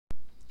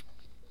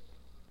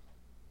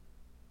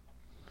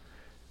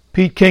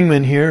Pete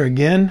Kingman here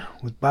again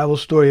with Bible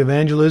Story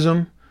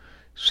Evangelism,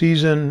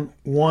 Season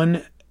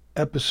 1,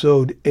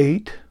 Episode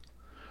 8,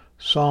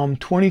 Psalm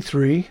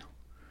 23,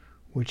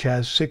 which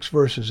has 6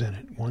 verses in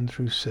it, 1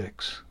 through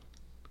 6.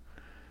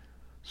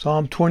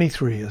 Psalm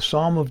 23, a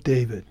Psalm of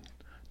David.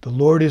 The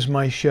Lord is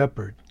my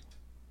shepherd,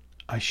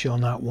 I shall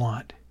not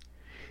want.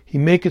 He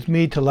maketh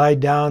me to lie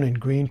down in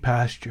green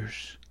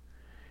pastures.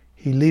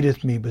 He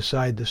leadeth me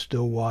beside the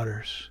still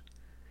waters.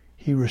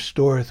 He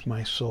restoreth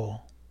my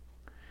soul.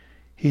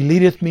 He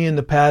leadeth me in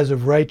the paths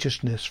of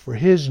righteousness for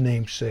his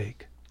name's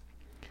sake.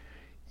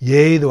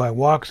 Yea, though I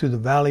walk through the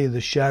valley of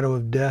the shadow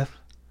of death,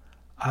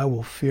 I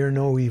will fear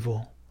no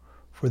evil,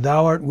 for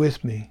thou art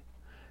with me.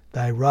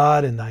 Thy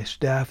rod and thy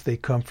staff, they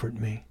comfort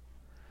me.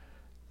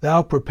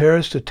 Thou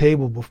preparest a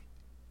table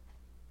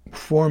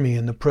before me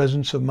in the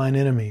presence of mine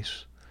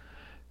enemies.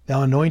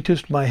 Thou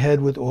anointest my head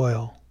with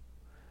oil.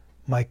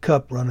 My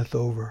cup runneth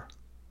over.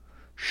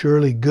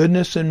 Surely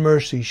goodness and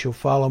mercy shall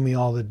follow me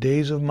all the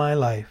days of my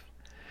life,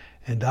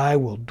 and I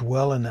will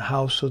dwell in the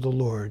house of the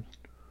Lord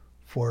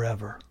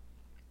forever.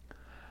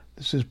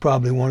 This is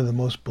probably one of the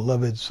most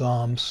beloved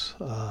Psalms.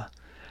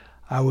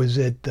 I was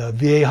at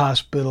VA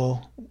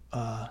hospital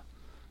the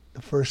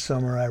first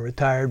summer I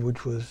retired,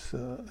 which was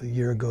a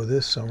year ago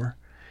this summer,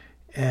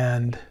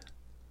 and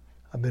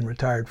I've been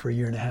retired for a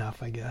year and a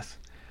half, I guess.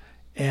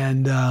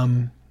 And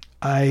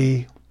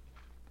I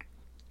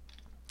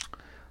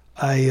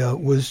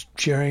was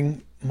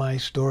sharing my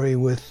story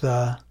with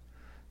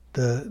the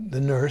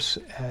nurse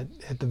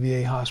at the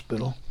VA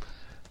hospital.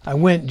 I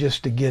went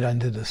just to get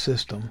into the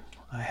system.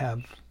 I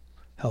have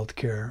health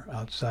care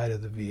outside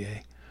of the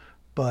VA,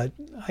 but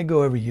I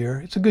go every year.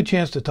 It's a good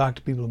chance to talk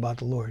to people about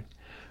the Lord.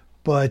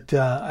 But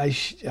I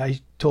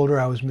told her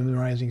I was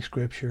memorizing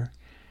Scripture,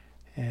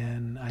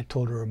 and I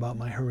told her about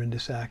my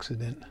horrendous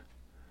accident.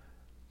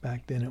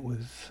 Back then it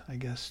was, I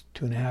guess,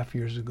 2.5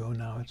 years ago.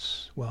 Now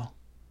it's, it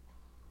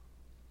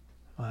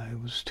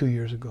was 2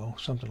 years ago,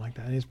 something like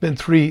that. And it's been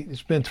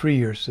 3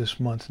 years this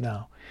month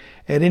now.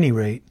 At any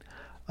rate,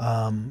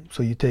 so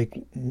you take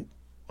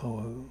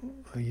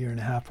a year and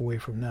a half away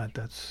from that.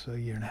 That's a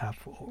year and a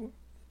half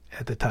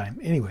at the time.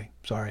 Anyway,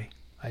 sorry,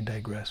 I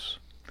digress.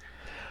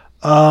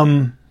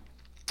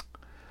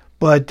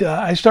 But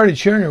I started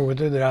sharing with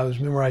her that I was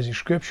memorizing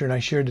Scripture, and I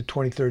shared the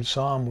 23rd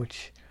Psalm,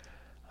 which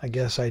I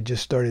guess I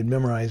just started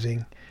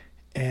memorizing.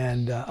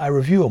 And I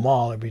review them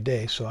all every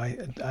day, so I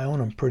own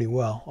them pretty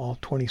well, all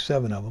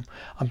 27 of them.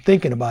 I'm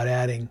thinking about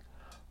adding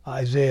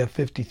Isaiah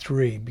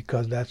 53,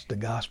 because that's the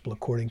gospel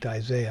according to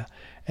Isaiah.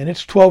 And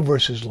it's 12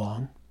 verses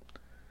long.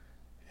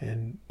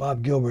 And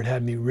Bob Gilbert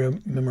had me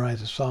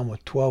memorize a psalm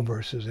with 12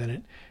 verses in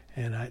it,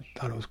 and I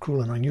thought it was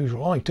cruel and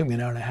unusual. It only took me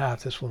an hour and a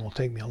half. This one will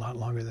take me a lot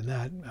longer than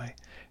that,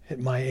 at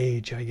my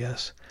age, I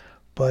guess.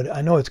 But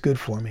I know it's good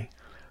for me.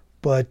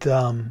 But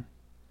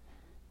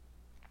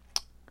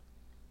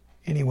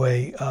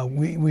anyway,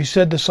 we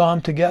said the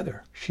psalm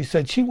together. She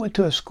said she went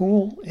to a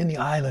school in the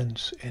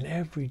islands, and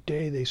every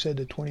day they said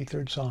the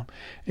 23rd Psalm.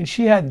 And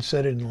she hadn't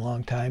said it in a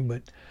long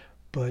time,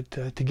 but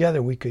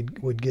together we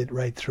would get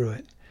right through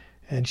it.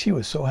 And she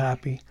was so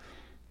happy.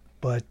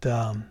 But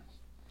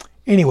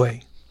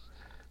anyway,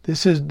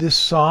 this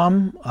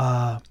psalm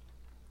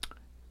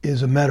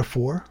is a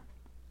metaphor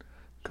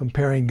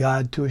comparing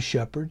God to a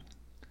shepherd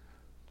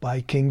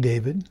by King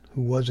David,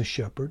 who was a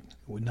shepherd. It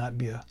would not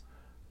be a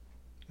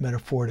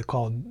metaphor to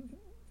call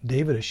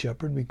David a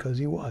shepherd, because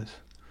he was.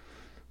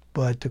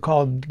 But to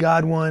call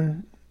God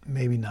one,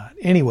 maybe not.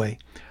 Anyway,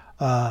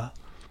 a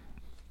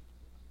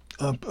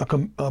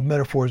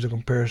metaphor is a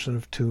comparison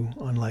of two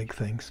unlike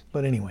things.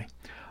 But anyway,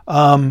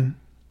 the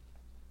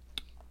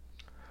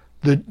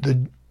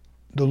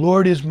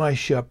Lord is my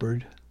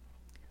shepherd,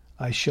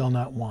 I shall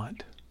not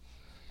want.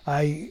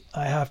 I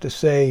have to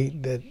say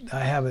that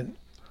I haven't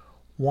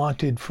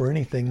wanted for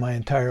anything my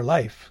entire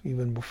life,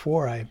 even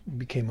before I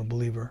became a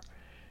believer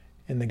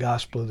in the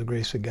gospel of the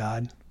grace of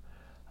God.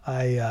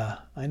 I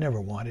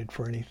never wanted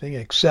for anything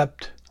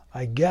except,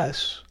 I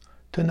guess,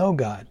 to know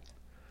God.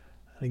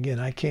 And again,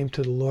 I came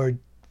to the Lord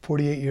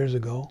 48 years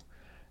ago,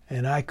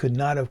 and I could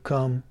not have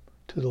come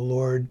to the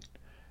Lord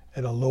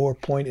at a lower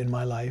point in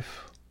my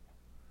life.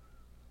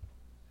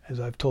 As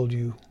I've told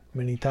you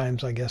many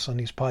times, I guess, on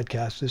these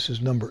podcasts, this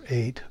is number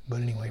 8,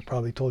 but anyway,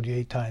 probably told you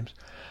 8 times.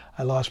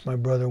 I lost my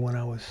brother when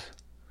I was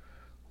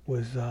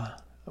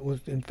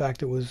in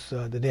fact, it was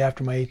the day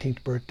after my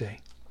 18th birthday.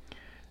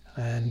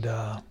 And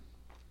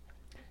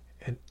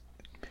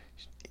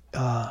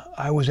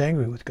I was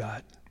angry with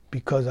God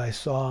because I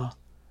saw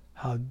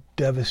how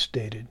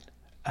devastated,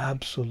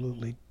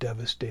 absolutely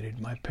devastated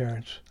my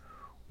parents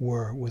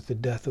were with the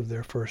death of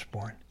their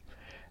firstborn.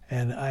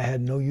 And I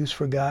had no use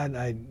for God.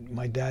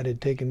 My dad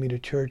had taken me to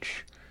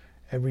church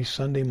every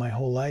Sunday my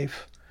whole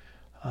life.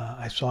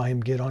 I saw him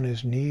get on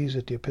his knees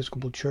at the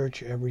Episcopal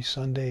Church every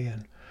Sunday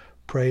and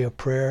pray a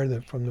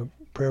prayer from the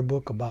prayer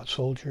book about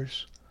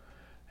soldiers.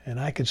 And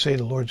I could say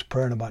the Lord's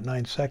Prayer in about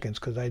 9 seconds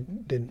because I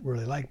didn't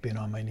really like being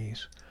on my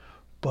knees.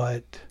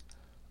 But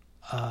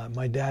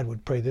my dad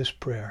would pray this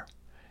prayer.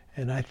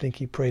 And I think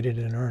he prayed it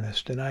in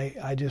earnest. And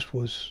I just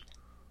was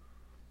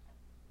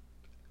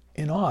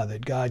in awe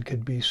that God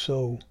could be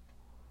so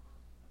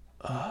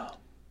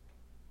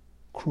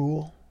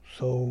cruel,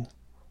 so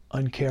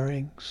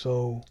uncaring,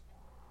 so,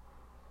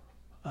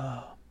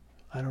 I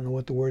don't know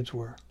what the words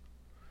were.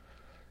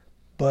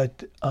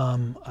 But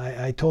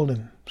I told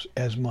him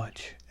as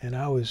much. And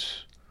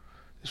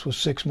this was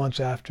 6 months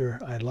after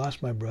I had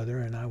lost my brother,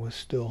 and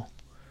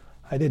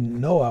I didn't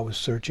know I was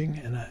searching,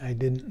 and I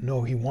didn't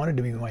know he wanted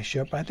to be my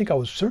shepherd. I think I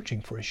was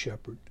searching for a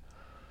shepherd.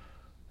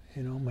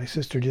 You know, my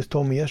sister just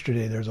told me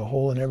yesterday there's a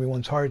hole in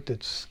everyone's heart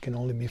that can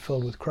only be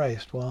filled with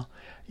Christ. Well,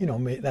 you know,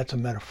 that's a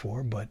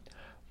metaphor, but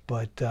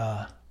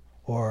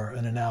or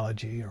an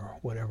analogy or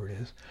whatever it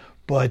is.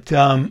 But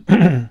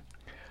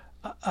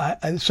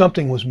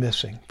something was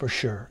missing for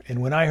sure.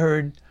 And when I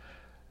heard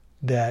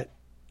that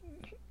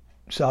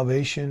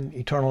salvation,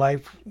 eternal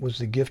life, was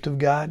the gift of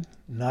God,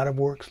 not of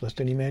works, lest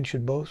any man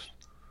should boast,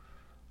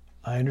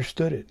 I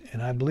understood it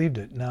and I believed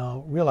it.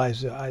 Now,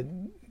 realize that it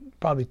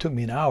probably took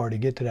me an hour to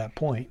get to that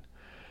point,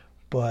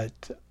 but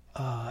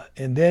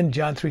and then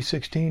John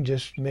 3:16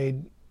 just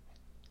made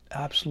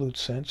absolute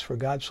sense. For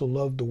God so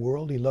loved the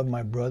world, he loved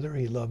my brother,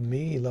 he loved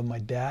me, he loved my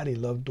dad, he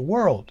loved the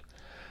world,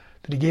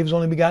 that he gave his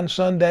only begotten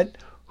Son, that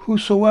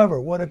whosoever,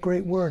 what a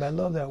great word, I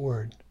love that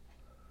word,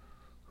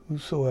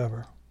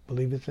 whosoever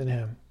believeth in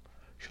him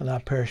shall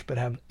not perish but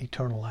have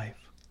eternal life.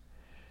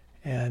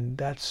 And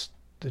that's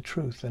the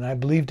truth. And I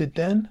believed it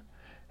then,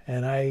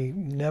 and I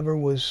never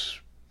was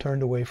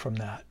turned away from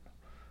that.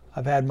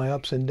 I've had my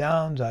ups and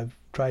downs. I've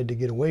tried to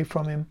get away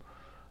from him.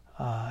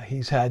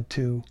 He's had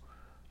to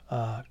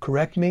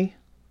correct me.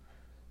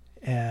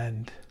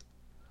 And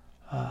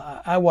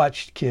I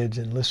watched kids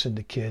and listened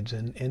to kids,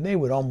 and they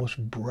would almost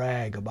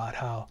brag about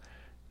how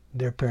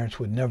their parents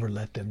would never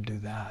let them do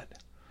that.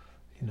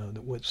 You know,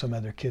 what some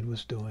other kid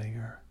was doing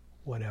or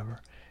whatever.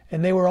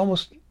 And they were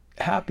almost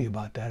happy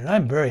about that. And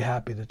I'm very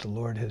happy that the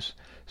Lord has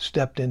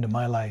stepped into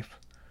my life.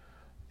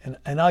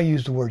 And I'll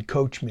use the word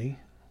coach me.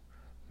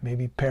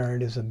 Maybe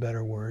parent is a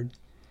better word.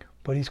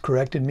 But he's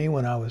corrected me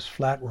when I was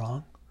flat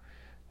wrong.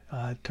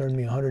 Turned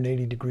me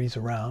 180 degrees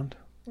around,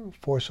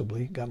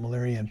 forcibly. Got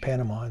malaria in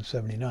Panama in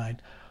 '79.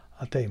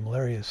 I'll tell you,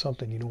 malaria is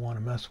something you don't want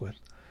to mess with.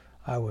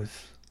 I was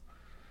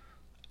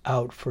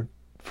out for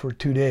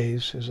 2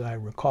 days, as I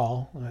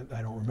recall.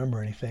 I don't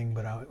remember anything,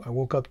 but I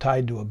woke up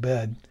tied to a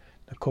bed,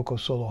 the Coco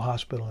Solo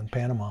Hospital in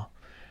Panama,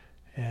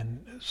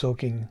 and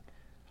soaking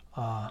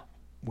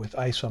with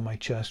ice on my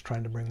chest,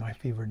 trying to bring my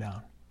fever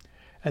down.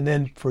 And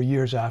then for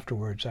years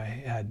afterwards, I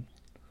had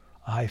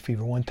a high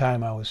fever. One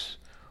time I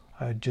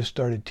had just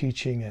started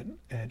teaching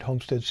at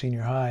Homestead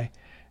Senior High,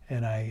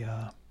 and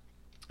I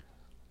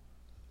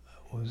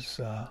was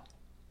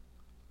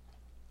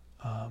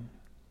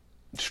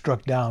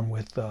struck down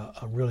with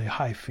a really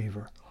high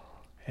fever,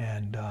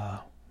 and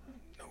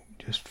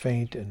just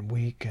faint and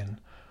weak. And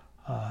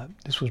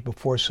this was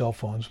before cell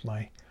phones.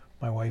 My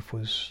wife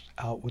was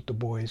out with the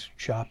boys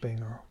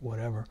shopping or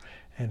whatever,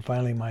 and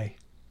finally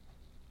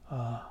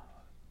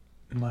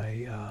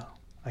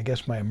I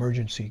guess my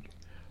emergency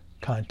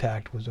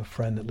contact was a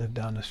friend that lived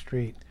down the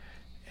street,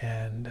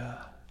 and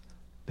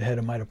the head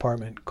of my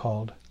department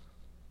called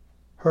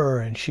her,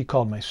 and she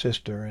called my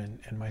sister, and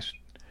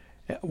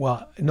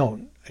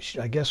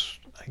I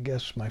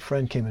guess my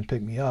friend came and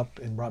picked me up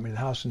and brought me to the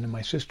house, and then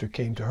my sister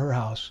came to her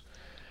house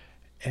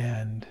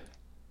and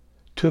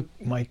took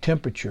my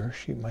temperature.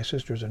 My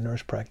sister's a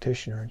nurse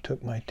practitioner, and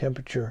took my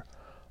temperature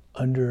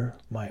under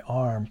my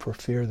arm for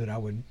fear that I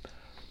would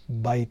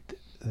bite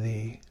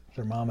the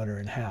thermometer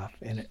in half.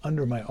 And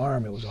under my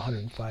arm it was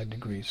 105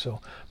 degrees.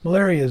 So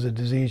malaria is a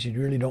disease you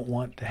really don't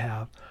want to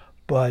have.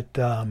 But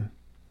I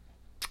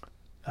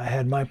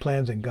had my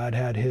plans and God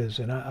had his.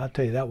 And I'll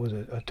tell you, that was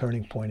a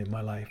turning point in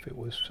my life. It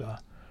was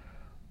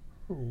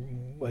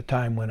a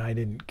time when I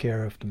didn't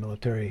care if the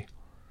military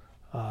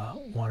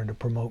wanted to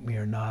promote me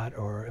or not,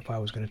 or if I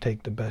was going to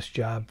take the best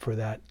job for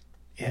that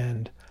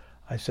end.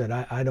 I said,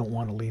 I don't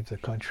want to leave the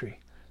country.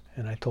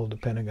 And I told the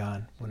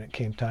Pentagon when it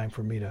came time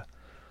for me to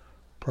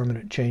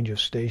permanent change of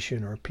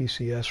station or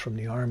PCS from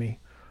the Army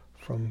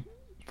from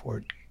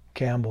Fort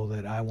Campbell,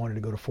 that I wanted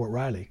to go to Fort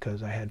Riley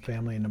because I had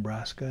family in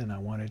Nebraska, and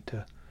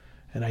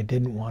I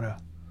didn't want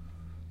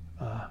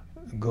to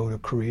go to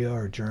Korea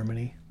or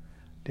Germany,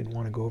 didn't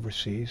want to go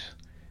overseas.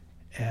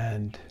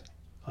 And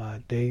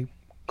they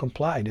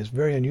complied. It's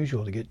very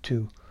unusual to get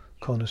 2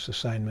 CONUS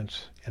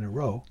assignments in a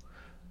row,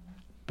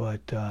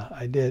 but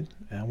I did.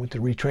 And I went to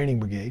the retraining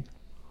brigade,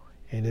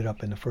 ended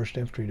up in the 1st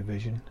Infantry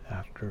Division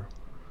after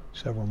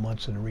several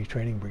months in the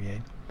retraining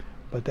brigade.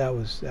 But that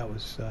was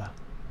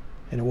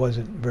and it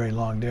wasn't very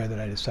long there that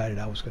I decided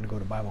I was going to go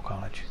to Bible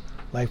college.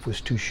 Life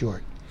was too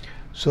short.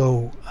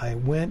 So I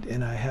went,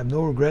 and I have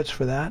no regrets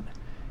for that.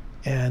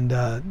 And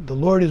the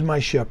Lord is my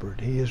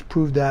shepherd. He has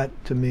proved that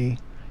to me.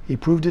 He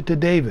proved it to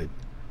David.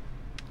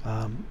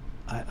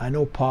 I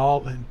know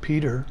Paul and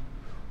Peter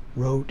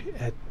wrote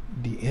at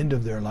the end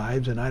of their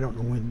lives, and I don't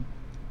know when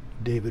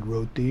David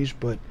wrote these,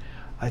 but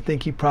I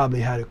think he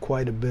probably had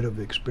quite a bit of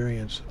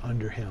experience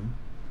under him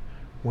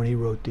when he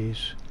wrote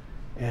these.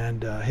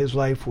 And his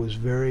life was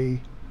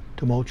very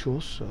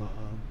tumultuous,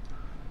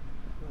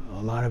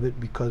 a lot of it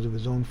because of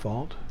his own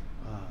fault.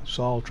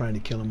 Saul trying to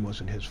kill him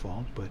wasn't his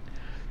fault, but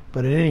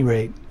at any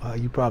rate,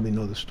 you probably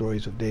know the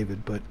stories of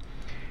David. But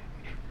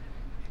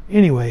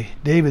anyway,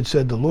 David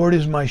said, "The Lord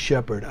is my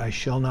shepherd, I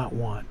shall not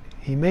want.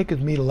 He maketh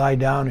me to lie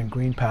down in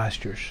green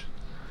pastures."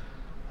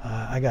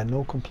 I got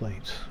no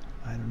complaints.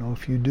 I don't know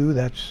if you do.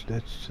 That's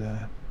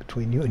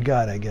between you and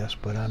God, I guess.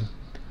 But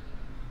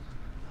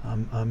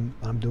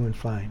I'm doing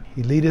fine.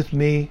 He leadeth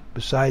me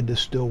beside the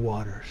still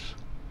waters.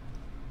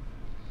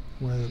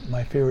 One of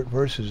my favorite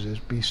verses is,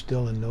 "Be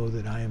still and know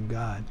that I am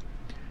God."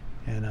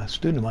 And a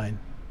student of mine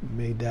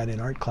made that in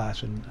art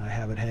class, and I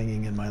have it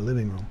hanging in my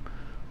living room.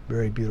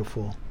 Very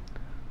beautiful,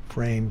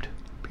 framed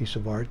piece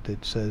of art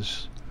that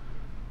says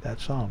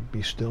that psalm,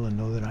 "Be still and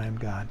know that I am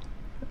God."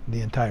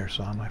 The entire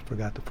psalm. I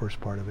forgot the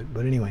first part of it.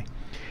 But anyway,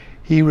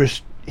 He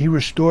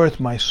restoreth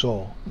my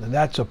soul. And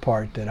that's a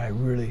part that I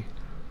really,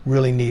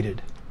 really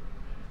needed.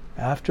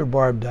 After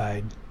Barb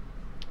died,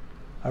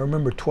 I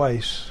remember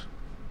twice,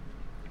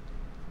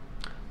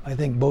 I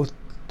think both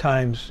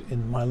times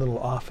in my little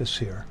office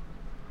here,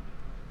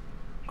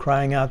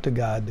 crying out to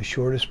God, the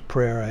shortest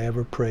prayer I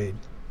ever prayed.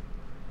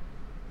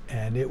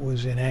 And it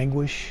was in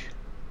anguish,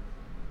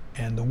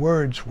 and the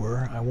words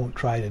were, I won't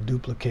try to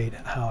duplicate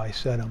how I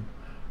said them,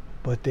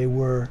 but they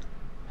were,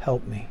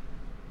 "Help me.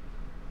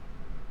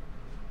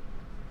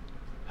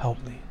 Help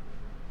me."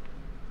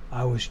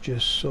 I was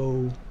just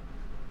so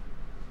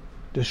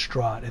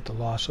distraught at the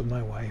loss of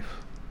my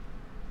wife,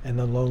 and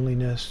the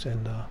loneliness,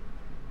 and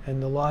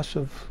the loss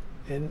of,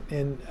 and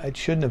it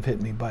shouldn't have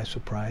hit me by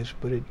surprise,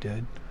 but it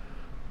did.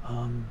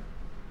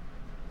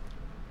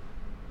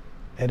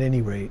 At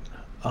any rate,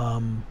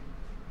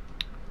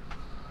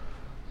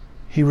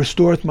 He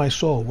restoreth my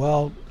soul.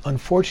 Well,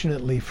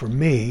 unfortunately for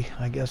me,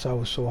 I guess I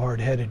was so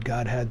hard-headed,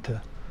 God had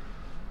to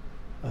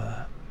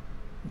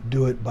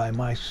do it by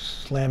my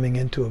slamming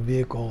into a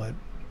vehicle at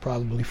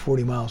probably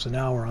 40 miles an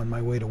hour on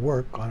my way to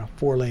work on a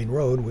 4-lane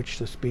road, which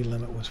the speed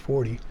limit was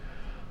 40.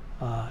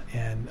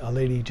 And a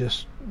lady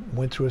just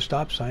went through a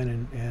stop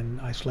sign,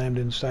 and I slammed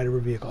inside of her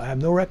vehicle. I have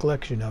no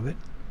recollection of it.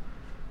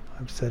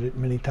 I've said it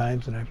many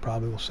times, and I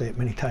probably will say it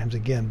many times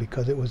again,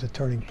 because it was a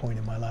turning point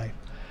in my life.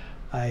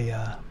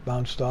 I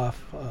bounced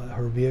off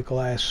her vehicle,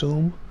 I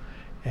assume,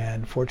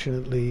 and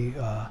fortunately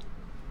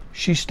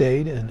she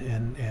stayed,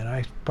 and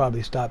I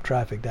probably stopped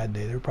traffic that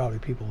day. There were probably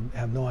people who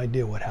have no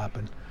idea what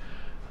happened.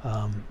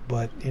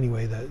 But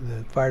anyway,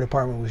 the fire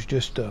department was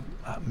just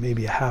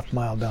maybe a half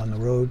mile down the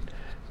road.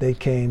 They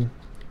came.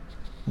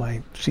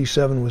 My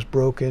C7 was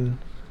broken.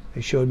 They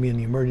showed me in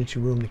the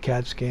emergency room the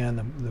CAT scan.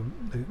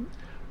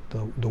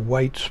 The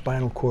white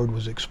spinal cord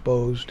was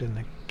exposed in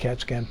the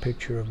CAT scan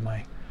picture of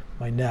my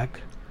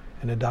neck.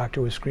 And the doctor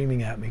was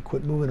screaming at me,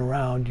 "Quit moving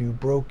around, you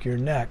broke your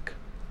neck."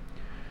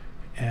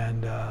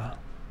 And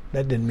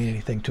that didn't mean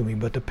anything to me,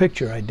 but the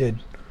picture I did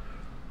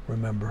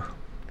remember.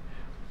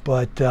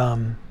 But,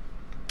 and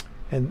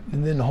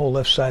then the whole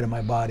left side of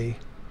my body,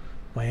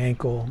 my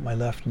ankle, my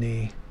left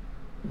knee,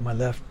 my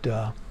left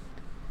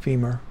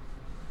femur,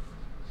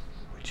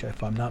 which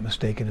if I'm not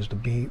mistaken is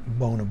the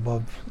bone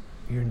above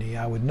your knee.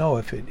 I would know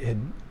if it had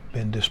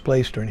been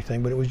displaced or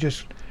anything, but it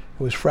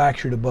was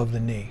fractured above the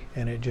knee,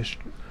 and it just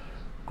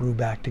grew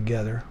back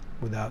together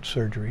without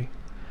surgery.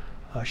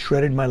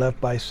 Shredded my left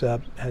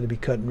bicep, had to be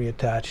cut and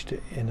reattached.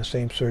 In the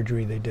same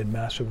surgery, they did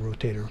massive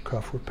rotator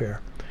cuff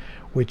repair,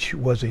 which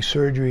was a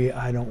surgery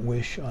I don't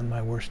wish on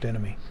my worst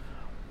enemy.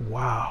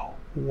 Wow,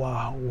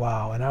 wow,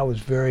 wow. And I was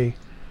very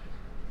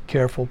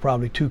careful,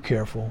 probably too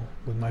careful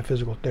with my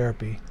physical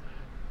therapy.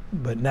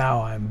 But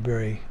now I'm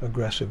very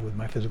aggressive with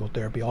my physical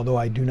therapy, although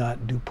I do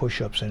not do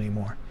push-ups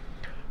anymore.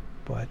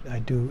 But I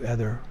do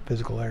other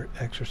physical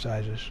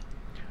exercises.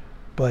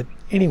 But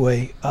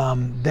anyway,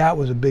 that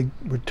was a big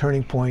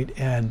turning point,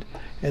 and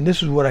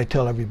this is what I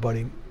tell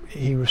everybody.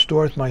 He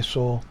restoreth my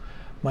soul.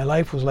 My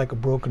life was like a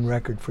broken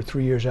record for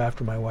 3 years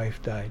after my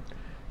wife died.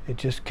 It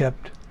just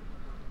kept,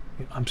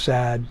 I'm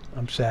sad,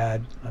 I'm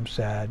sad, I'm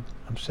sad,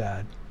 I'm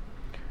sad.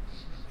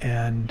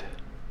 And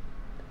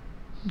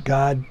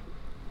God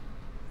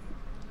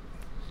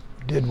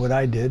did what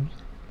I did.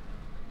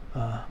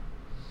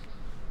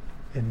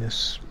 In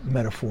this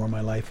metaphor,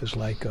 my life is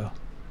like a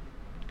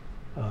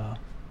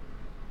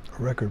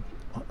record,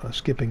 a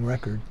skipping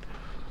record.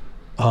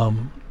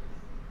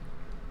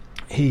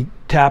 He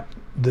tapped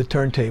the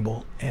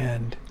turntable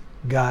and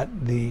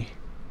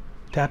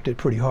tapped it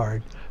pretty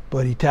hard,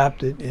 but he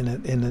tapped it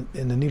and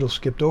the needle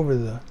skipped over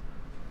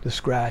the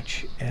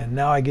scratch, and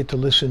now I get to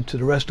listen to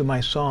the rest of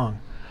my song.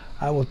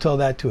 I will tell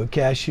that to a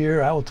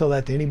cashier. I will tell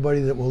that to anybody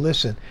that will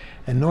listen.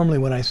 And normally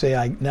when I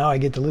say now I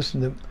get to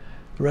listen to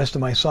the rest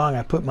of my song,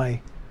 I put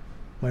my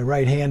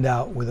right hand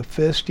out with a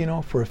fist,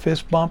 for a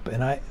fist bump,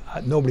 and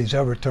nobody's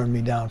ever turned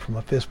me down from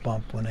a fist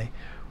bump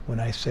when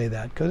I say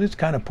that, because it's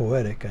kind of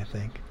poetic, I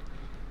think.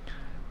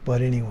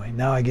 But anyway,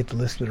 now I get to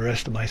listen to the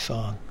rest of my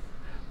song.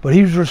 But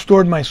he's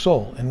restored my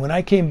soul, and when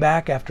I came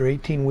back after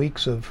 18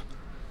 weeks of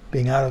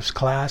being out of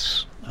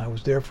class I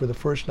was there for the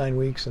first 9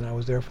 weeks, and I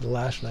was there for the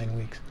last 9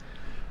 weeks.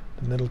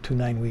 The middle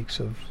 9 weeks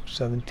of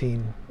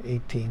 17,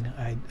 18,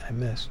 I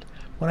missed.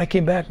 When I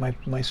came back,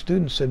 my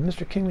students said,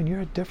 "Mr. Kingman,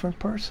 you're a different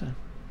person.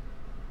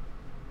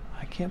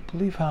 I can't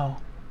believe how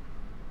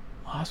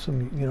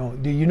awesome,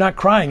 you're not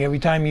crying every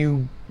time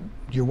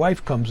your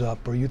wife comes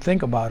up or you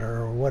think about her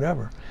or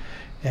whatever."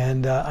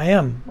 And I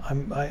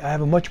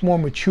have a much more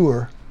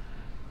mature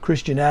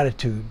Christian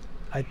attitude.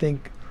 I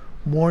think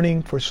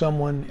mourning for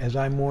someone as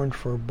I mourned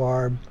for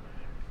Barb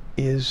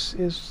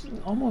is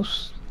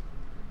almost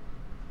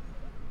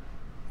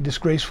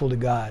disgraceful to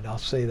God. I'll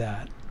say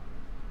that,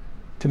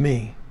 to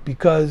me,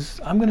 because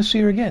I'm going to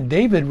see her again.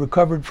 David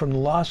recovered from the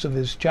loss of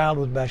his child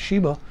with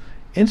Bathsheba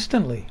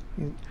instantly.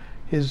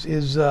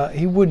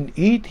 He wouldn't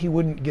eat, he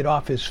wouldn't get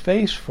off his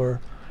face for,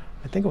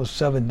 I think it was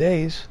 7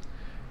 days,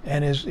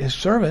 and his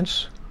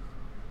servants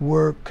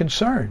were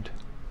concerned.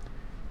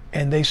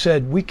 And they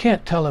said, "We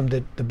can't tell him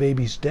that the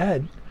baby's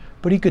dead,"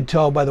 but he could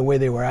tell by the way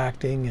they were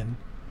acting and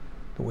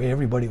the way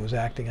everybody was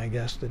acting, I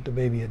guess, that the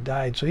baby had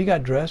died. So he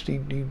got dressed, he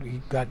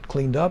got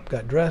cleaned up,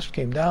 got dressed,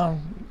 came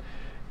down,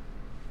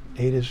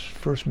 ate his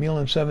first meal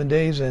in 7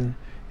 days, and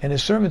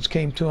his servants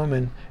came to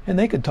him, and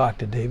they could talk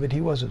to David.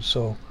 He wasn't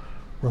so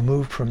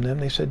removed from them.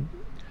 They said,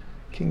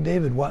 "King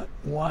David,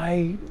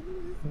 why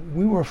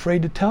we were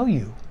afraid to tell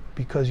you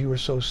because you were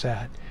so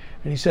sad."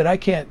 And he said, "I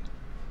can't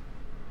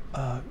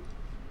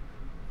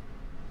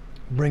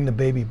bring the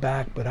baby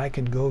back, but I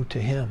can go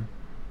to him."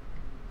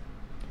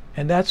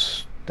 And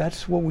that's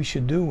what we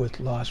should do with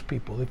lost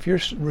people. If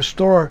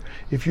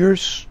your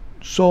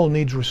soul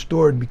needs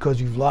restored because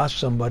you've lost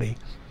somebody,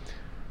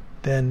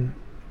 then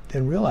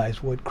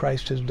realize what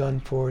Christ has done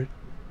for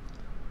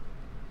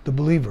the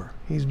believer.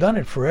 He's done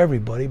it for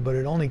everybody, but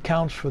it only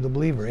counts for the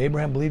believer.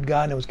 Abraham believed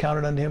God, and it was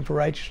counted unto him for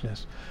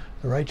righteousness.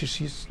 The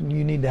righteousness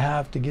you need to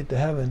have to get to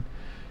heaven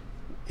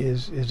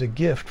is a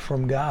gift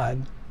from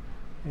God.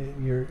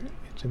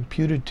 It's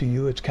imputed to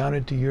you. It's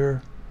counted to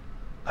your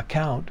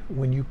account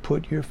when you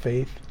put your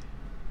faith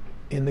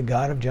in the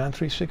God of John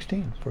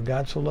 3:16. For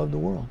God so loved the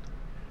world,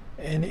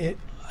 and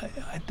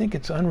I think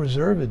it's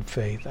unreserved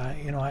faith.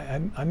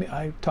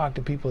 I talk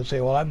to people that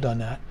say, "Well, I've done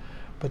that,"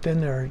 but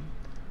then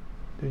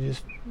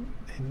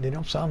they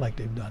don't sound like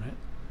they've done it.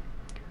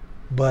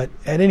 But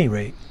at any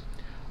rate,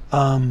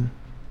 that's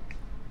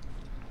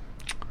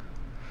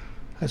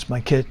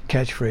my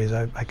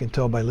catchphrase. I can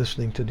tell by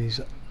listening to these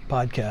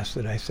podcasts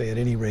that I say "at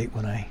any rate"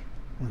 when I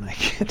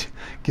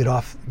get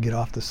off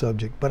the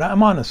subject. But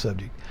I'm on the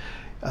subject.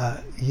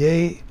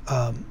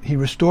 He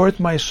restoreth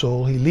my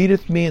soul. He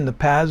leadeth me in the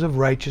paths of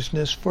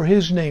righteousness for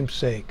his name's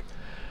sake.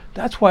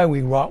 That's why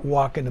we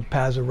walk in the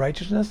paths of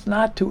righteousness,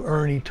 not to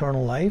earn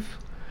eternal life.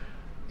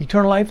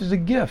 Eternal life is a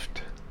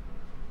gift.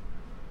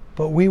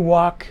 But we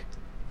walk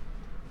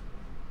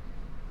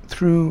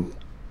through,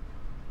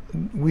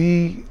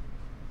 he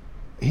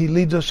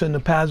leads us in the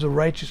paths of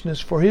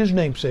righteousness for his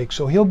name's sake,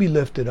 so he'll be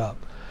lifted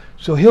up,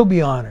 so he'll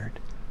be honored.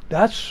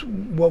 That's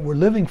what we're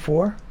living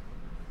for,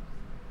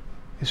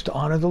 is to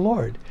honor the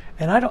Lord.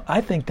 And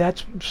I think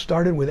that's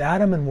started with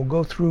Adam and will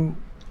go through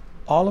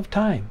all of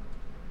time,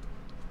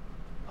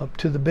 up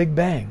to the Big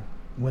Bang,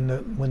 when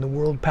the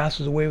world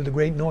passes away with a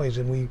great noise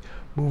and we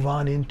move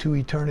on into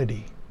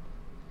eternity.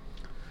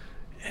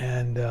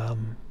 And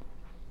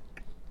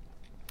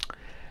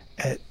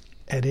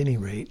at any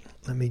rate,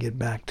 let me get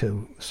back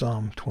to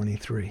Psalm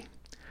 23.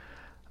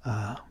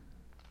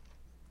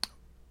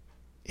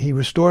 He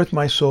restoreth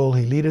my soul,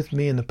 he leadeth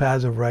me in the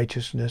paths of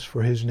righteousness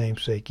for his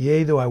name's sake.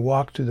 Yea, though I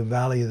walk through the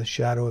valley of the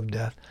shadow of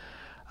death.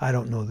 I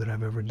don't know that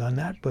I've ever done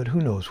that, but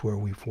who knows where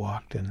we've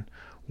walked and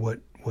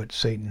what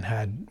Satan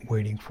had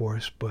waiting for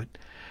us. But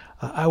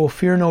I will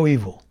fear no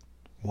evil.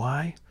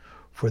 Why?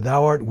 For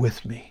thou art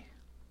with me.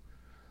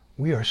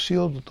 We are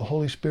sealed with the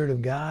Holy Spirit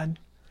of God.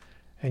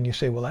 And you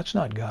say, "Well, that's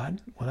not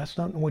God." Well, that's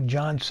not what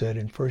John said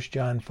in 1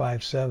 John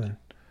 5:7.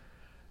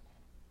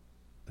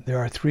 There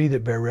are three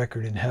that bear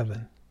record in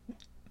heaven: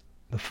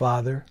 the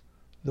Father,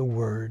 the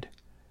Word,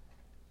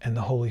 and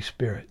the Holy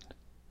Spirit.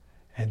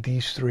 And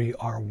these three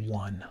are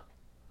one.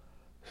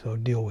 So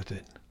deal with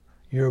it.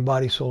 You're a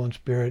body, soul, and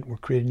spirit. We're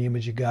created in the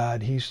image of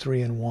God. He's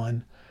three in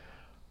one.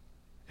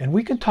 And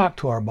we can talk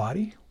to our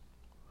body.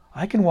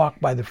 I can walk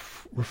by the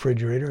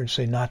refrigerator and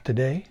say, "Not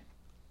today.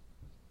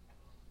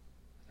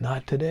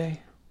 Not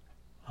today.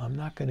 I'm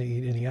not going to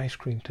eat any ice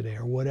cream today,"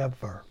 or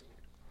whatever.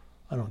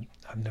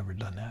 I've never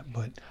done that,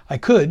 but I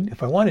could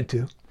if I wanted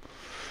to.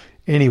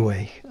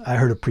 Anyway, I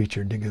heard a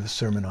preacher give a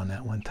sermon on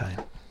that one time.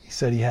 He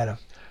said he had a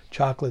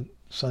chocolate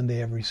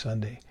sundae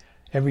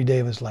every day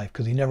of his life,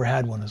 because he never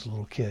had one as a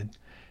little kid.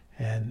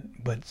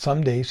 But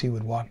some days he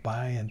would walk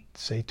by and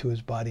say to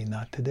his body,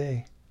 "Not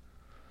today.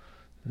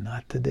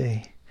 Not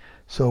today."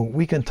 So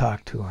we can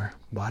talk to our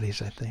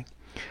bodies, I think.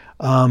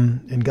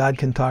 And God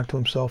can talk to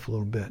himself a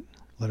little bit.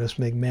 Let us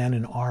make man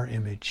in our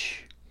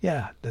image.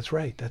 Yeah, that's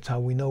right. That's how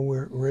we know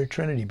we're a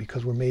Trinity,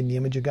 because we're made in the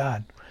image of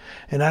God.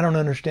 And I don't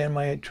understand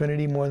my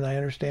Trinity more than I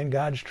understand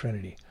God's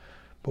Trinity.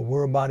 But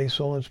we're a body,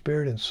 soul, and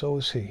spirit, and so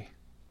is he.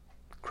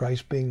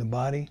 Christ being the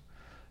body,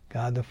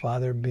 God the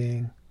Father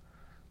being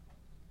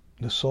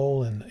the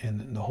soul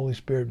and the Holy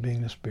Spirit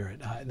being the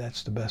Spirit.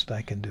 That's the best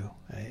I can do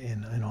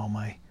in all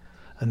my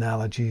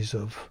analogies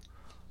of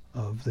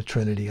the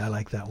Trinity. I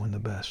like that one the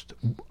best.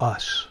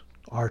 Us,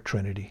 our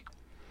Trinity.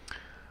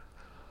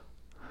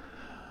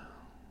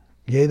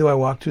 Yea, though I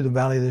walk through the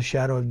valley of the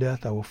shadow of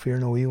death, I will fear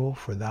no evil,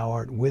 for thou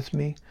art with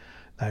me.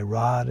 Thy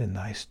rod and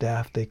thy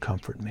staff, they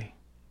comfort me.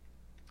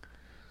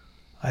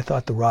 I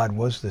thought the rod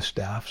was the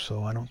staff,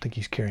 so I don't think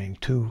he's carrying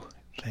two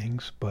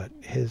things, but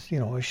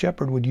a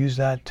shepherd would use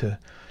that to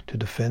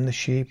defend the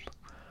sheep.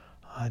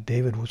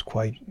 David was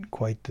quite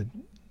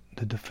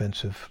the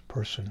defensive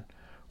person.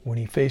 When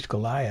he faced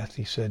Goliath,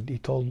 he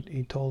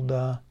told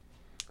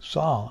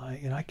Saul,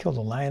 I killed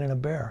a lion and a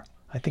bear.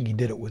 I think he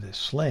did it with his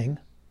sling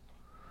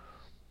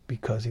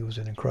because he was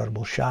an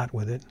incredible shot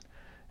with it.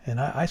 And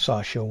I saw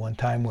a show one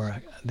time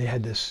where they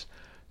had this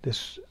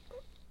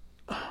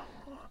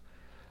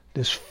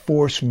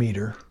force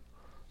meter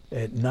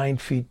at 9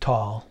 feet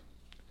tall,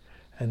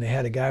 and they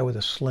had a guy with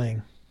a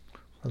sling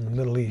from the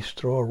Middle East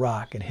throw a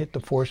rock and hit the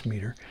force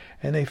meter,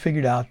 and they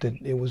figured out that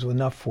it was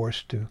enough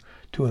force to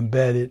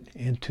embed it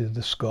into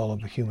the skull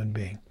of a human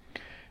being.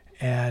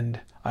 And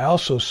I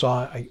also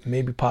saw,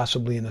 maybe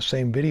possibly in the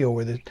same video,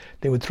 where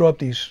they would throw up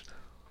these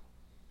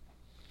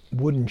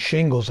wooden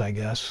shingles, I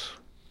guess,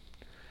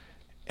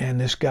 and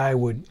this guy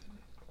would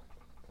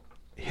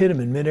hit him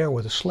in midair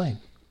with a sling.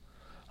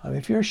 I mean,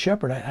 if you're a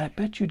shepherd, I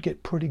bet you'd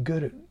get pretty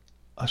good at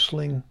a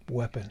sling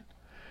weapon.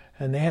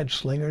 And they had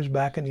slingers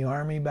back in the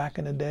army back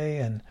in the day,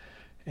 and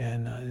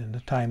in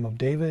the time of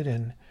David,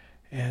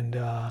 and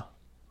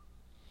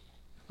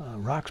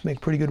rocks make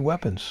pretty good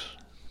weapons.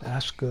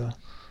 Ask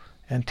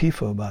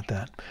Antifa about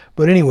that.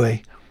 But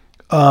anyway,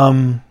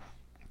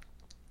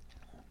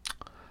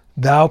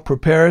 thou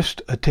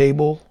preparest a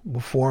table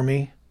before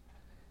me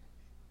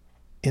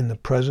in the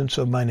presence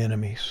of mine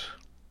enemies.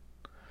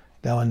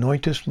 Thou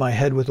anointest my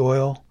head with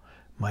oil,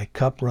 my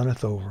cup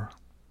runneth over.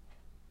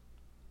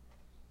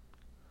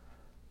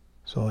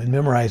 So in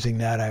memorizing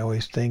that, I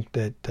always think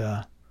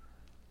that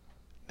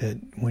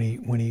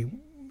when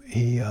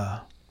he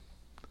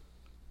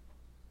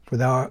for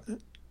thou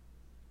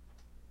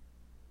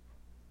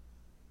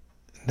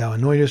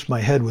anointest my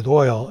head with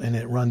oil, and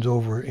it runs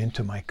over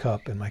into my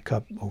cup, and my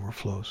cup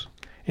overflows.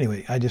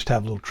 Anyway, I just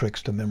have little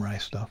tricks to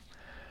memorize stuff.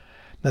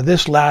 Now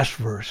this last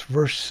verse,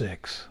 verse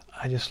 6,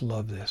 I just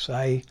love this.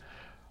 I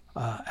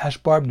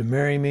asked Barb to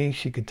marry me.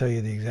 She could tell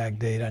you the exact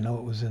date. I know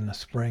it was in the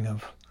spring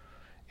of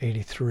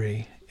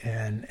 '83.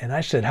 And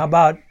I said, how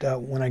about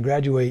when I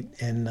graduate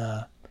in,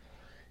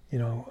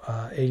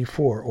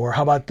 84? Or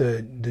how about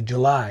the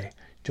July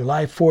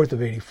 4th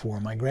of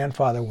 '84? My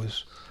grandfather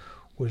was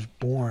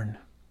born,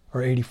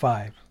 or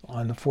 '85,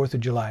 on the 4th of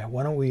July.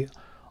 Why don't we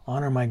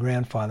honor my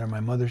grandfather, my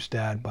mother's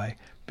dad, by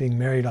being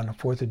married on the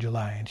 4th of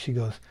July? And she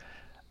goes,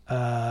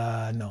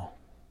 no.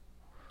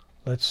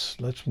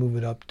 Let's move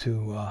it up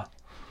to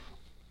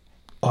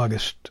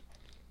August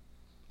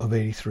of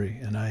 '83.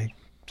 And I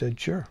said,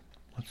 sure.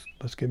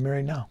 Let's get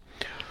married now.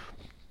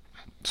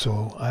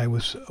 So I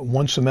was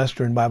one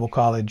semester in Bible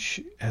college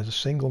as a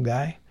single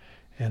guy,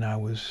 and I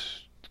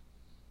was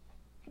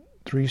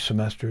 3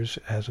 semesters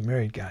as a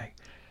married guy.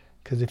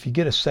 Because if you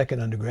get a second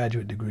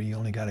undergraduate degree, you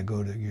only got to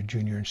go to your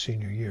junior and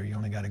senior year. You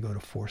only got to go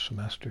to 4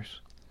 semesters.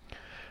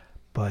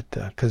 But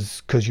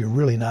because you're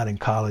really not in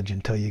college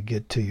until you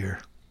get to your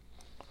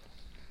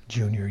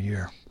junior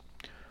year.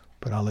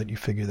 But I'll let you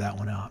figure that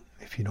one out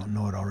if you don't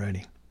know it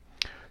already.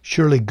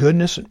 Surely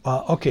goodness.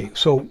 Okay,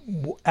 so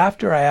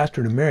after I asked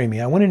her to marry me,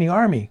 I went in the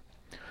Army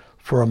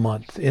for a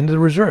month, into the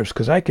reserves,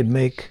 because I could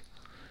make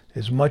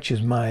as much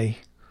as my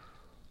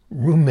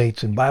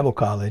roommates in Bible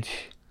college.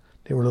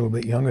 They were a little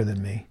bit younger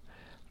than me,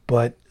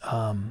 but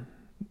I'd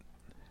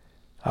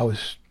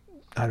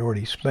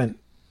already spent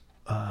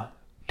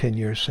 10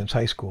 years since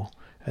high school,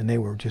 and they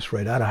were just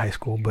right out of high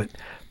school.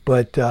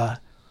 But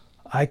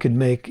I could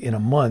make in a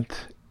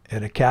month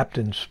at a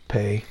captain's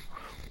pay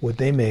what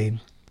they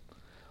made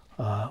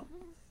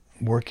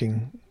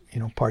working,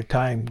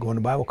 part-time, going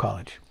to Bible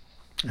college,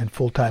 and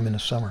full-time in the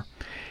summer.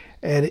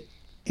 At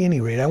any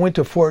rate, I went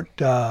to Fort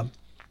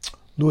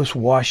Lewis,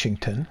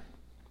 Washington,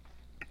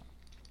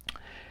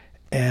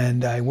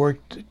 and I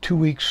worked 2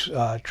 weeks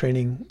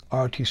training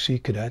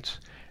ROTC cadets,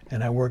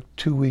 and I worked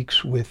 2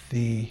 weeks with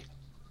the,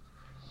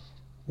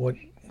 what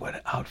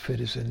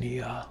outfit is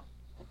in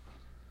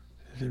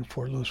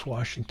Fort Lewis,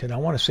 Washington? I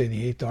want to say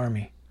the 8th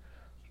Army,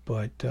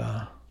 but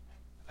I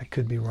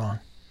could be wrong.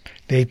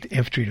 The 8th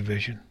Infantry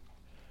Division,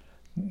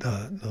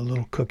 the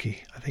little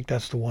cookie. I think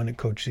that's the one that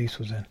Coach Zeese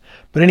was in.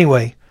 But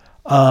anyway,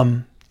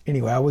 I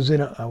was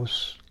in a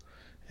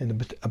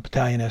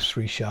battalion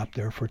S3 shop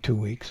there for 2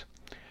 weeks,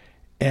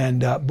 and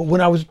but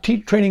when I was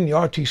training the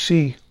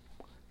ROTC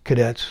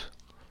cadets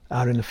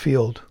out in the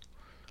field,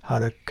 how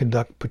to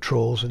conduct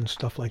patrols and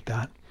stuff like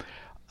that,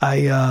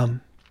 I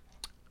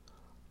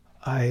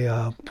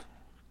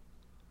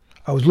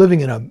was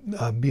living in a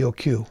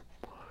BOQ,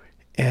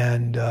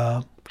 and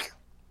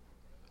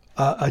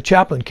a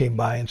chaplain came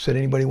by and said,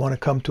 anybody want to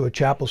come to a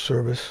chapel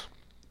service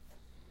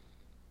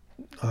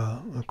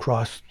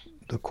across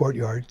the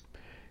courtyard.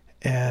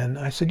 And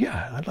I said,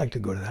 yeah, I'd like to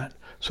go to that.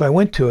 So I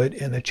went to it,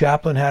 and the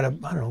chaplain had, I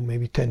don't know,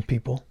 maybe 10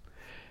 people.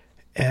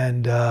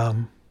 And I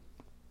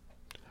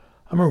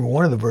remember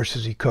one of the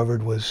verses he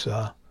covered was,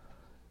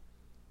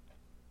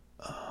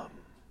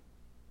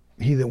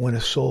 he that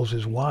winneth souls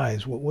is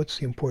wise. What's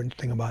the important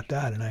thing about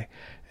that?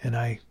 And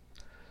I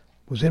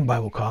was in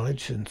Bible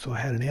college, and so I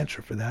had an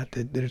answer for that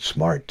it's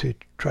smart to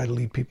try to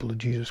lead people to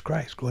Jesus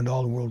Christ. Go into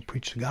all the world and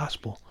preach the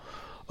gospel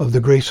of the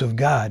grace of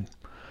God.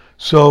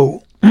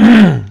 So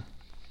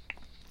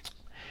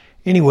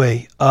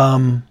anyway,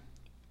 but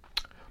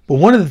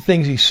one of the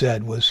things he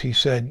said was,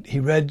 he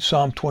read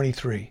Psalm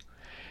 23,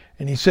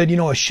 and he said,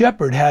 a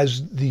shepherd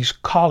has these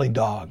collie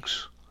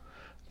dogs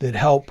that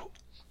help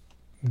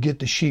get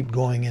the sheep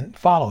going and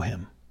follow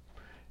him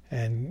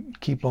and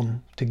keep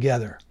them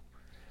together.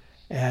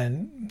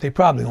 And they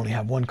probably only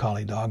have one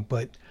collie dog,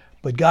 but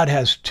God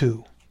has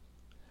two.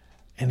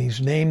 And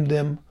he's named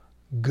them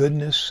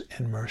Goodness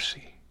and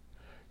Mercy.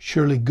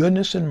 Surely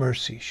goodness and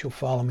mercy shall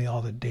follow me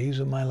all the days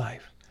of my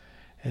life,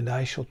 and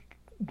I shall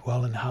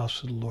dwell in the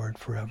house of the Lord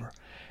forever.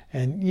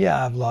 And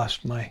yeah, I've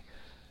lost my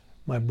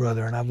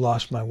brother, and I've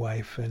lost my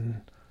wife,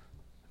 and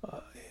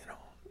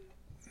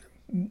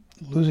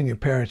losing your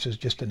parents is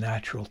just a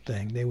natural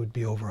thing. They would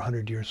be over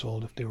 100 years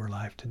old if they were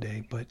alive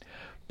today.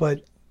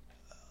 But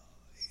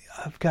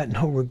I've got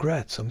no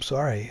regrets. I'm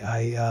sorry.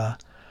 I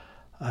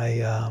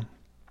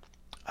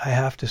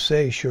have to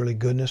say, surely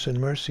goodness and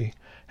mercy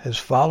has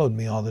followed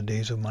me all the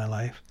days of my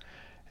life.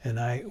 And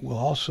I will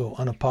also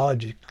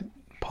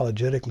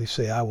unapologetically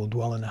say I will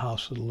dwell in the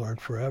house of the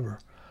Lord forever.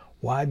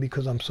 Why?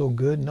 Because I'm so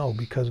good? No,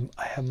 because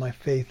I have my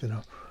faith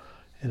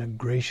in a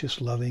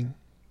gracious, loving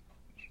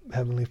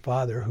Heavenly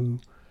Father, who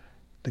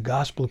the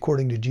gospel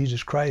according to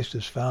Jesus Christ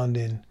is found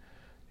in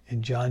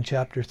John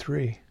chapter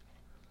 3.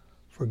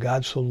 For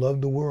God so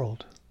loved the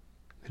world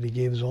that he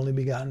gave his only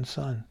begotten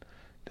Son,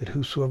 that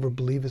whosoever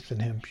believeth in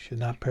him should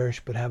not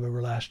perish but have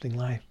everlasting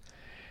life.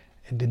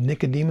 And did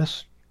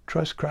Nicodemus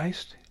trust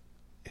Christ?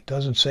 It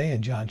doesn't say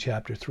in John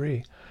chapter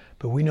 3,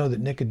 but we know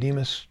that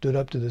Nicodemus stood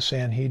up to the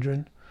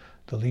Sanhedrin,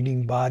 the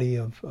leading body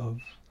of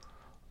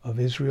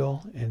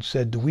Israel, and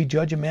said, do we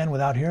judge a man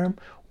without hearing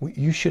him?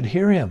 You should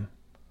hear him.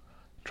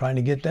 Trying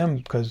to get them,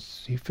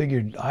 because he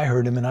figured I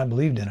heard him and I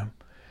believed in him.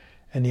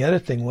 And the other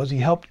thing was, he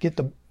helped get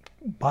the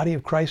body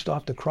of Christ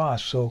off the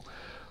cross. So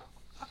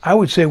I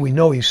would say we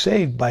know he's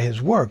saved by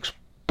his works,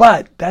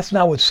 but that's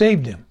not what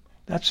saved him.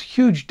 That's a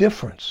huge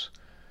difference.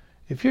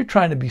 If you're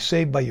trying to be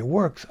saved by your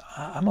works,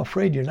 I'm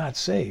afraid you're not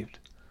saved.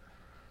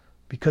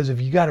 Because if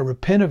you got to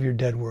repent of your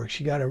dead works,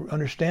 you got to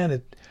understand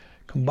that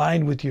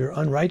combined with your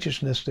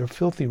unrighteousness, they're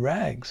filthy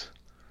rags.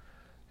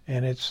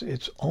 And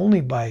it's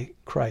only by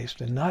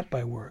Christ and not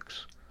by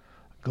works.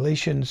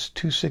 Galatians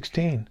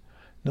 2:16,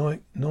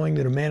 knowing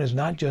that a man is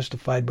not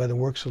justified by the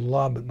works of the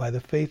law, but by the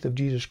faith of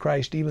Jesus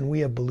Christ, even we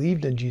have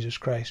believed in Jesus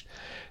Christ,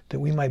 that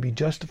we might be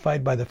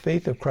justified by the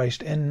faith of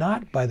Christ and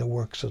not by the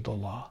works of the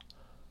law.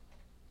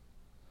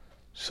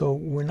 So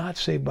we're not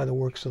saved by the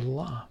works of the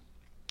law.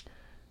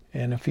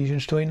 And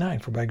Ephesians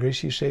 2:8-9, for by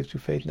grace you are saved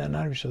through faith, not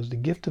of yourselves, the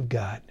gift of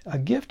God. A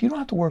gift, you don't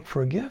have to work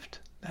for a gift.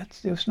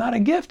 It's not a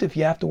gift if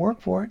you have to work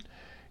for it.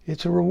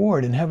 It's a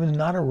reward, and heaven's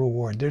not a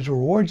reward. There's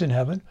rewards in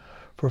heaven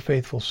for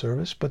faithful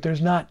service, but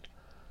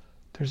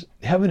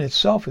heaven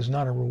itself is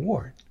not a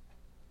reward.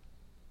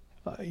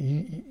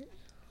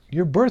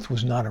 Your birth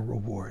was not a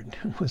reward.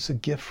 It was a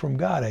gift from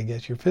God, I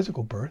guess, your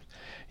physical birth.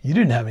 You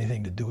didn't have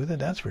anything to do with it,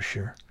 that's for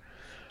sure.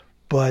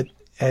 But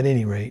at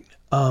any rate,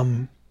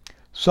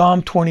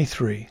 Psalm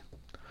 23,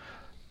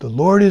 the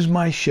Lord is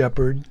my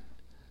shepherd,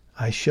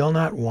 I shall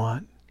not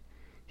want.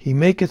 He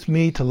maketh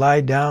me to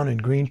lie down in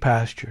green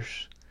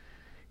pastures.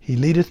 He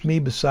leadeth me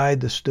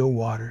beside the still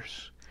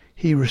waters.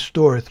 He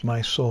restoreth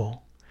my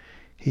soul.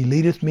 He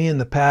leadeth me in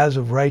the paths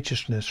of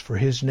righteousness for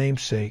his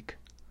name's sake.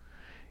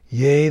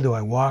 Yea, though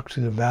I walk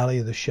through the valley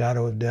of the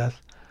shadow of death,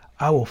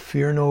 I will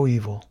fear no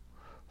evil,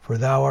 for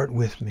thou art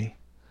with me.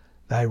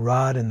 Thy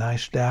rod and thy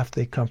staff,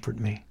 they comfort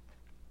me.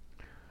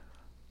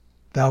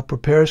 Thou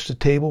preparest a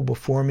table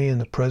before me in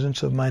the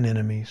presence of mine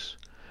enemies.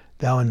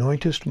 Thou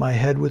anointest my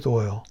head with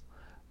oil.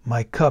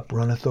 My cup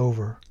runneth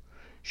over.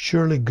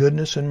 Surely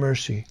goodness and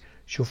mercy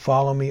shall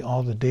follow me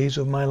all the days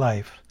of my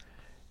life,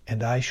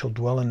 and I shall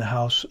dwell in the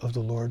house of the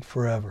Lord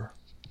forever.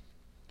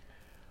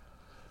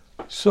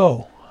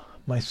 So,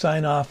 my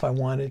sign-off, I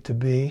want it to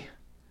be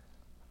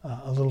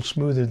a little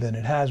smoother than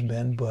it has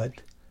been, but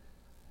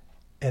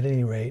at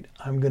any rate,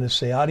 I'm going to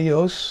say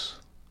adios,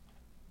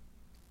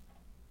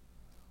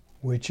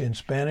 which in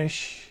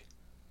Spanish,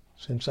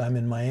 since I'm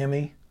in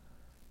Miami,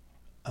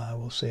 I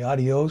will say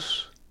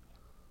adios,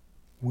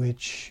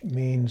 which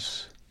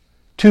means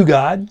to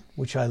God,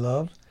 which I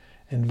love,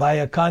 and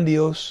vaya con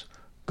Dios,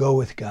 go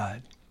with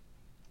God.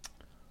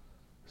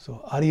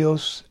 So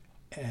adios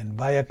and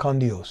vaya con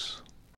Dios.